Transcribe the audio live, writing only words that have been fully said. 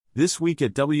This week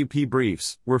at WP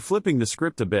Briefs, we're flipping the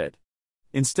script a bit.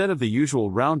 Instead of the usual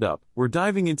roundup, we're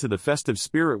diving into the festive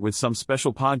spirit with some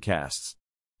special podcasts.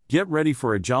 Get ready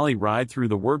for a jolly ride through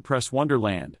the WordPress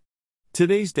wonderland.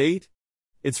 Today's date?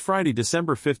 It's Friday,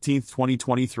 December 15th,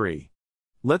 2023.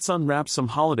 Let's unwrap some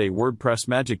holiday WordPress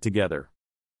magic together.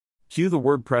 Cue the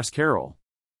WordPress carol.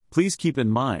 Please keep in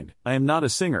mind, I am not a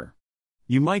singer.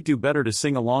 You might do better to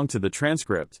sing along to the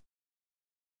transcript.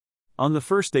 On the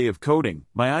first day of coding,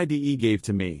 my IDE gave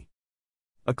to me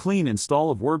a clean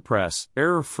install of WordPress,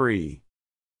 error-free.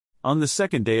 On the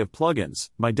second day of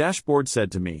plugins, my dashboard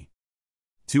said to me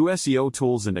 2 SEO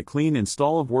tools and a clean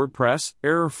install of WordPress,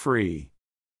 error-free.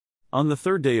 On the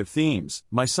third day of themes,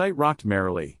 my site rocked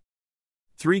merrily.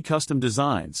 3 custom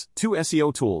designs, 2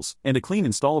 SEO tools, and a clean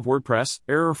install of WordPress,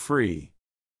 error-free.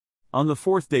 On the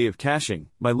fourth day of caching,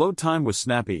 my load time was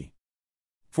snappy.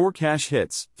 4 cache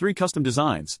hits, 3 custom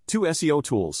designs, 2 SEO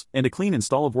tools, and a clean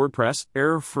install of WordPress,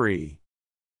 error-free.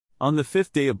 On the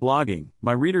fifth day of blogging,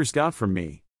 my readers got from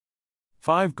me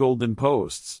 5 golden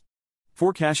posts,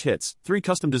 4 cache hits, 3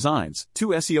 custom designs,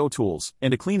 2 SEO tools,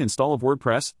 and a clean install of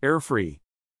WordPress, error-free.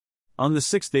 On the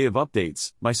sixth day of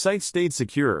updates, my site stayed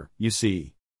secure, you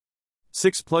see.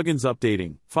 6 plugins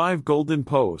updating, 5 golden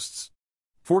posts,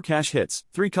 4 cache hits,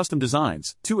 3 custom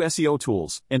designs, 2 SEO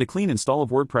tools, and a clean install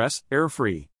of WordPress,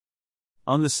 error-free.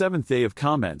 On the 7th day of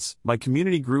comments, my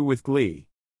community grew with glee.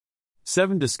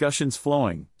 7 discussions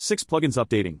flowing, 6 plugins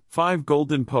updating, 5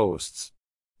 golden posts,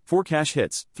 4 cache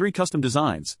hits, 3 custom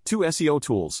designs, 2 SEO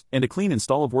tools, and a clean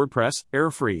install of WordPress,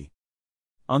 error-free.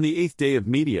 On the 8th day of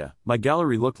media, my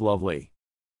gallery looked lovely.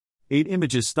 8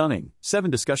 images stunning, 7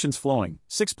 discussions flowing,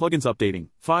 6 plugins updating,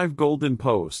 5 golden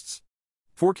posts,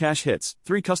 4 cache hits,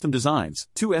 3 custom designs,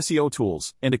 2 SEO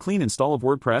tools, and a clean install of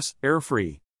WordPress,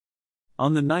 error-free.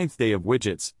 On the 9th day of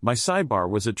widgets, my sidebar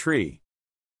was a tree.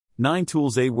 9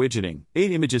 tools A widgeting,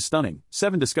 8 images stunning,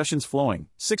 7 discussions flowing,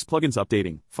 6 plugins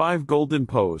updating, 5 golden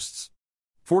posts,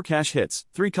 4 cache hits,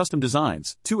 3 custom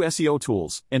designs, 2 SEO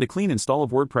tools, and a clean install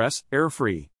of WordPress,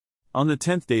 error-free. On the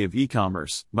 10th day of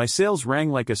e-commerce, my sales rang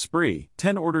like a spree,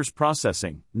 10 orders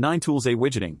processing, 9 tools A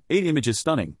widgeting, 8 images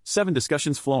stunning, 7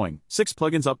 discussions flowing, 6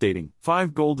 plugins updating,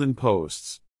 5 golden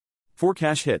posts, 4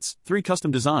 cache hits, 3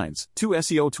 custom designs, 2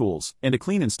 SEO tools, and a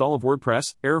clean install of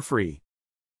WordPress, error-free.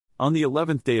 On the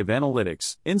 11th day of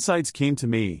analytics, insights came to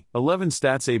me, 11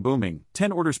 stats A booming,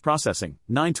 10 orders processing,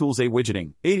 9 tools A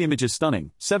widgeting, 8 images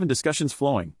stunning, 7 discussions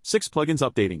flowing, 6 plugins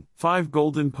updating, 5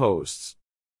 golden posts,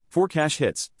 4 cache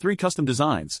hits, 3 custom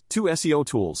designs, 2 SEO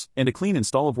tools, and a clean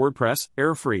install of WordPress,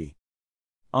 error-free.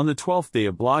 On the 12th day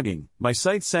of blogging, my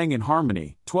site sang in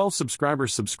harmony, 12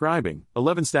 subscribers subscribing,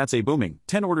 11 stats A booming,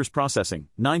 10 orders processing,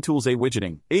 9 tools A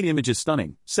widgeting, 8 images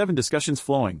stunning, 7 discussions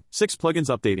flowing, 6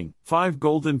 plugins updating, 5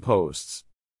 golden posts,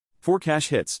 4 cache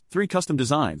hits, 3 custom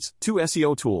designs, 2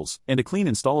 SEO tools, and a clean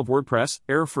install of WordPress,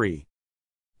 error-free.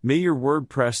 May your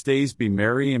WordPress days be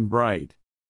merry and bright.